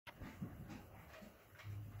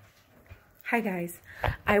Hi guys,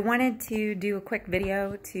 I wanted to do a quick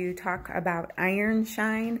video to talk about iron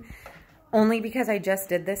shine only because I just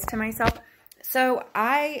did this to myself. So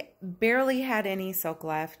I barely had any silk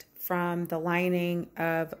left from the lining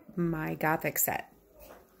of my Gothic set.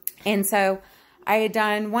 And so I had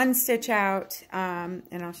done one stitch out, and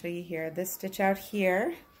I'll show you here, this stitch out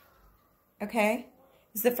here, okay?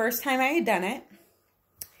 It's the first time I had done it.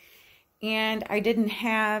 And I didn't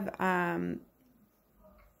have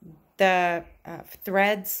the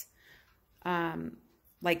threads,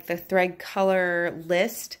 like the thread color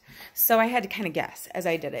list. So I had to kind of guess as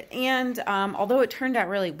I did it. And although it turned out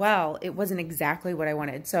really well, it wasn't exactly what I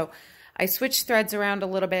wanted. So I switched threads around a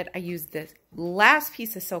little bit. I used this last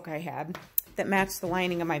piece of silk I had that matched the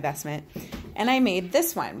lining of my vestment. And I made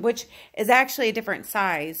this one, which is actually a different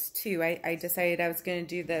size too. I decided I was going to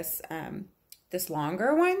do this, this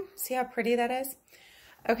longer one. See how pretty that is?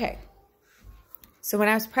 Okay. So when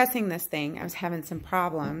I was pressing this thing, I was having some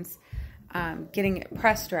problems getting it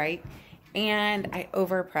pressed right, and I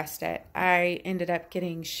over pressed it. I ended up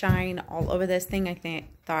getting shine all over this thing. I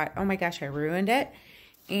thought, oh my gosh, I ruined it,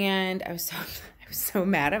 and I was so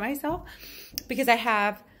mad at myself because I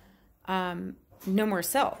have no more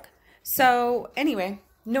silk. So anyway,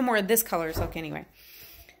 no more of this color silk anyway.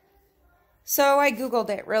 So I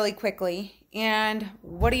Googled it really quickly, and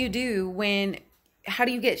what do you do how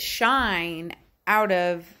do you get shine out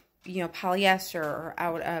of, you know, polyester or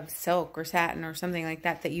out of silk or satin or something like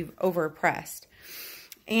that that you've overpressed?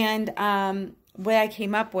 And what I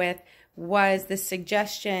came up with was the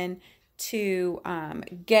suggestion to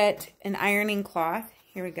get an ironing cloth.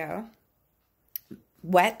 Here we go.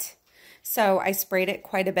 Wet. So I sprayed it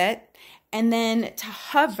quite a bit. And then to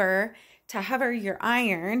hover your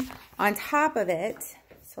iron on top of it.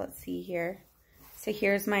 So let's see here. So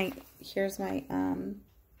here's my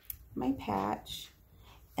my patch,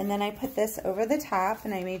 and then I put this over the top,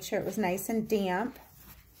 and I made sure it was nice and damp.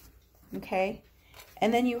 Okay,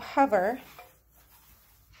 and then you hover.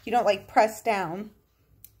 You don't like press down,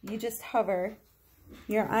 you just hover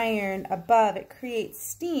your iron above. It creates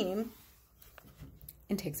steam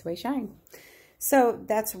and takes away shine. So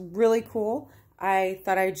that's really cool. I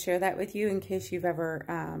thought I'd share that with you in case you've ever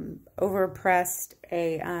overpressed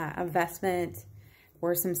a vestment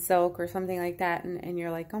or some silk or something like that, and you're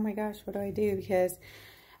like, oh my gosh, what do I do? Because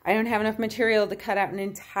I don't have enough material to cut out an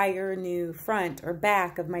entire new front or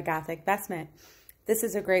back of my Gothic vestment. This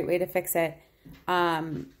is a great way to fix it.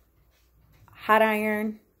 Hot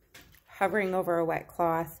iron, hovering over a wet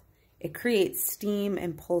cloth, it creates steam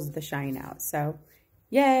and pulls the shine out. So,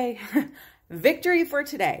 yay! Victory for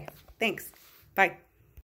today. Thanks. Bye.